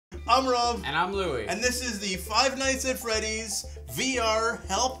I'm Rob. And I'm Louie. And this is the Five Nights at Freddy's VR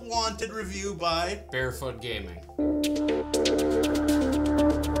Help Wanted review by Barefoot Gaming.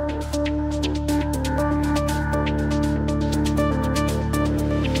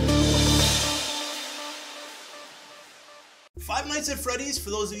 Five Nights at Freddy's, for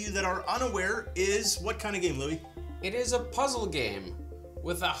those of you that are unaware, is what kind of game, Louie? It is a puzzle game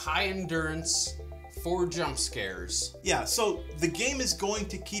with a high endurance for jump scares. Yeah, so the game is going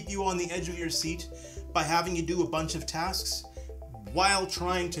to keep you on the edge of your seat by having you do a bunch of tasks while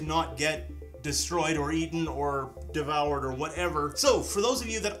trying to not get destroyed or eaten or devoured or whatever. So for those of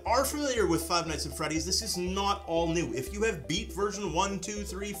you that are familiar with Five Nights at Freddy's, this is not all new. If you have beat version 1, 2,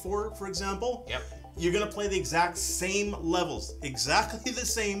 3, 4, for example, you're gonna play the exact same levels, exactly the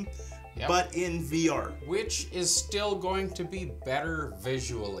same, but in VR. Which is still going to be better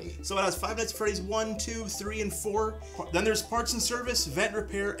visually. So it has Five Nights at Freddy's 1, 2, 3, and 4. Then there's Parts and Service, Vent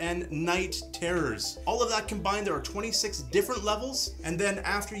Repair, and Night Terrors. All of that combined, there are 26 different levels. And then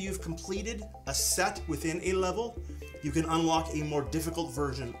after you've completed a set within a level, you can unlock a more difficult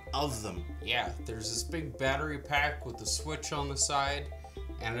version of them. Yeah, there's this big battery pack with the switch on the side,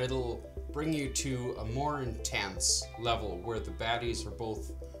 and it'll bring you to a more intense level where the baddies are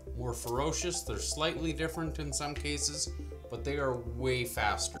both more ferocious. They're slightly different in some cases, but they are way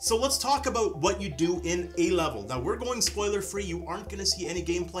faster. So let's talk about what you do in a level. Now we're going spoiler free. You aren't going to see any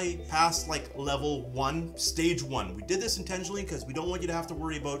gameplay past like level 1, stage 1. We did this intentionally because we don't want you to have to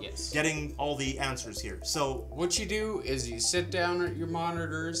worry about getting all the answers here. So what you do is you sit down at your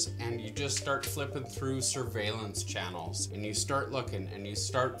monitors and you just start flipping through surveillance channels, and you start looking and you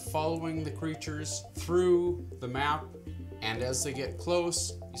start following the creatures through the map, and as they get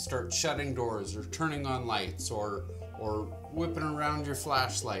close, you start shutting doors or turning on lights or whipping around your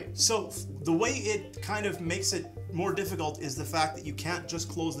flashlight. So the way it kind of makes it more difficult is the fact that you can't just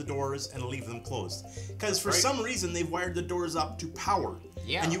close the doors and leave them closed. Because for some reason, they've wired the doors up to power.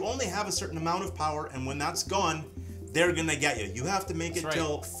 Yeah. And you only have a certain amount of power, and when that's gone, they're gonna get you. You have to make it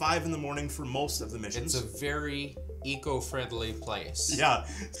till 5 in the morning for most of the missions. It's a very eco-friendly place. Yeah.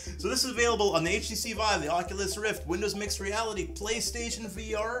 So this is available on the HTC Vive, the Oculus Rift, Windows Mixed Reality, PlayStation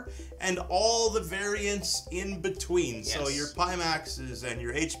VR, and all the variants in between. So your PimMaxes and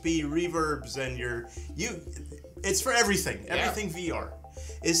your HP Reverbs and it's for everything. Everything VR.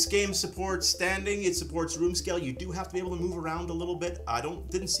 This game supports standing, it supports room scale. You do have to be able to move around a little bit. I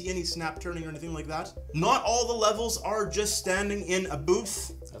didn't see any snap turning or anything like that. Not all the levels are just standing in a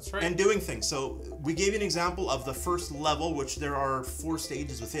booth and doing things. So we gave you an example of the first level, which there are 4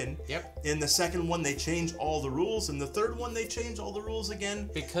 stages within. In the second one, they change all the rules. In the third one, they change all the rules again.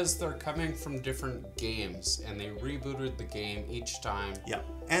 Because they're coming from different games, and they rebooted the game each time.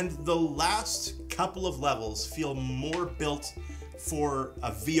 And the last couple of levels feel more built for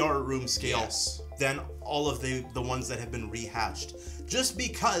a VR room scale than all of the ones that have been rehashed. Just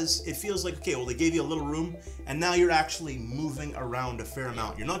because it feels like, okay, well, they gave you a little room, and now you're actually moving around a fair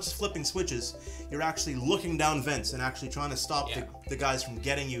amount. You're not just flipping switches, you're actually looking down vents and actually trying to stop the guys from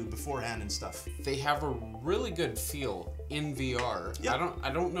getting you beforehand and stuff. They have a really good feel in VR.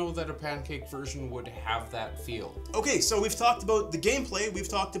 I don't know that a pancake version would have that feel. Okay, so we've talked about the gameplay, we've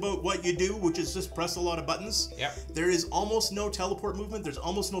talked about what you do, which is just press a lot of buttons. There is almost no teleport movement, there's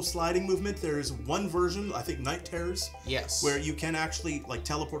almost no sliding movement. There's one version, I think Night Terrors, where you can actually like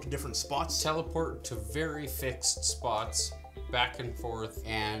teleport to different spots. Teleport to very fixed spots, back and forth,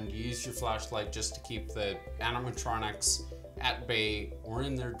 and use your flashlight just to keep the animatronics at bay or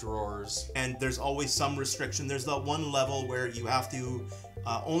in their drawers. And there's always some restriction. There's that one level where you have to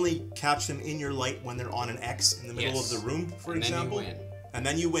only catch them in your light when they're on an X in the middle of the room, for example. And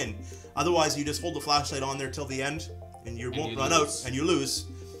then you win. Otherwise, you just hold the flashlight on there till the end, and you won't run out, and you lose.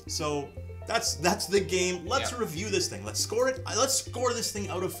 So that's the game. Let's review this thing. Let's score it. Let's score this thing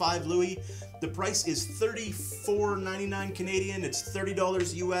out of 5, Louis. The price is $34.99 Canadian. It's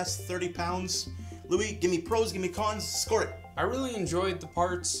 $30 US, 30 pounds. Louis, give me pros, give me cons, score it. I really enjoyed the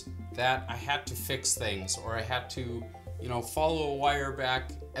parts that I had to fix things, or I had to, follow a wire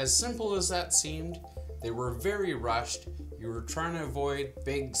back. As simple as that seemed, they were very rushed. You were trying to avoid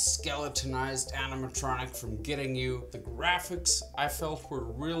big skeletonized animatronic from getting you. The graphics I felt were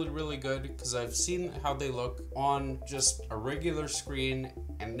really, really good because I've seen how they look on just a regular screen,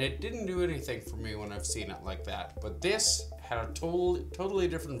 and it didn't do anything for me when I've seen it like that. But this had a totally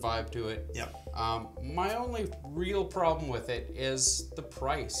different vibe to it. Yep. My only real problem with it is the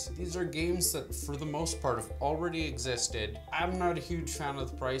price. These are games that, for the most part, have already existed. I'm not a huge fan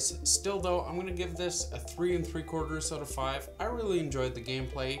of the price. Still, though, I'm gonna give this a 3 3/4 out of 5. I really enjoyed the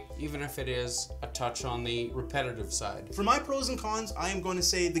gameplay, even if it is a touch on the repetitive side. For my pros and cons, I am going to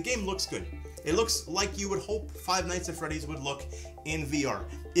say the game looks good. It looks like you would hope Five Nights at Freddy's would look in VR.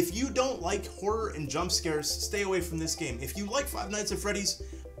 If you don't like horror and jump scares, stay away from this game. If you like Five Nights at Freddy's,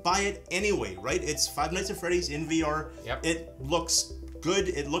 buy it anyway, right? It's Five Nights at Freddy's in VR. Yep. It looks good.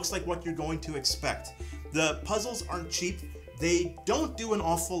 It looks like what you're going to expect. The puzzles aren't cheap. They don't do an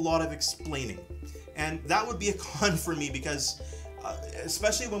awful lot of explaining. And that would be a con for me because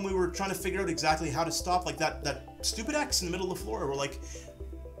especially when we were trying to figure out exactly how to stop like that stupid X in the middle of the floor. We're like,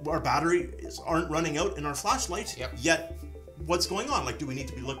 our batteries aren't running out in our flashlight, yet what's going on? Like, do we need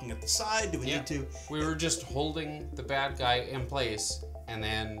to be looking at the side? Do we need to... We were just holding the bad guy in place, and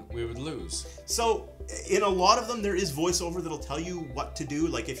then we would lose. So, in a lot of them, there is voiceover that'll tell you what to do.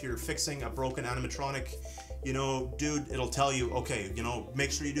 Like, if you're fixing a broken animatronic, you know, dude, it'll tell you, okay, you know,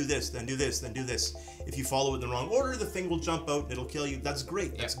 make sure you do this, then do this, then do this. If you follow it in the wrong order, the thing will jump out and it'll kill you. That's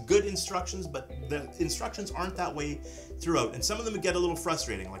great. That's good instructions, but the instructions aren't that way throughout. And some of them get a little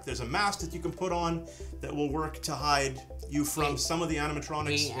frustrating. Like, there's a mask that you can put on that will work to hide you from some of the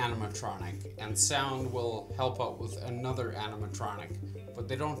animatronics. The animatronic, and sound will help out with another animatronic, but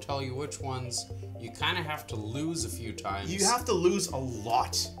they don't tell you which ones. You kind of have to lose a few times. You have to lose a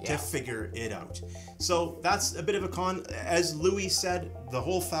lot to figure it out. So that's a bit of a con. As Louis said, the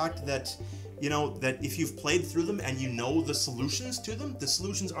whole fact that, you know, that if you've played through them and you know the solutions to them, the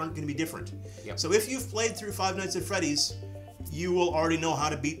solutions aren't going to be different. So if you've played through Five Nights at Freddy's, you will already know how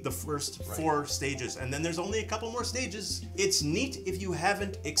to beat the first 4 stages. And then there's only a couple more stages. It's neat if you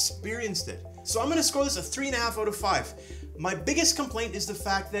haven't experienced it. So I'm going to score this a 3.5 out of 5. My biggest complaint is the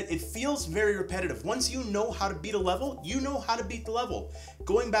fact that it feels very repetitive. Once you know how to beat a level, you know how to beat the level.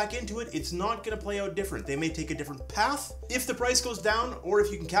 Going back into it, it's not going to play out different. They may take a different path. If the price goes down, or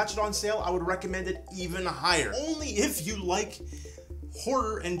if you can catch it on sale, I would recommend it even higher. Only if you like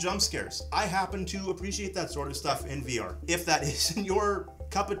horror and jump scares. I happen to appreciate that sort of stuff in VR. If that isn't your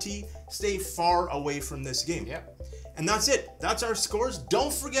cup of tea, stay far away from this game. And that's it. That's our scores.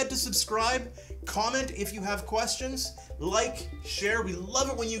 Don't forget to subscribe, comment if you have questions, like, share. We love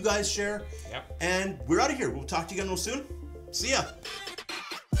it when you guys share. And we're out of here. We'll talk to you again real soon. See ya.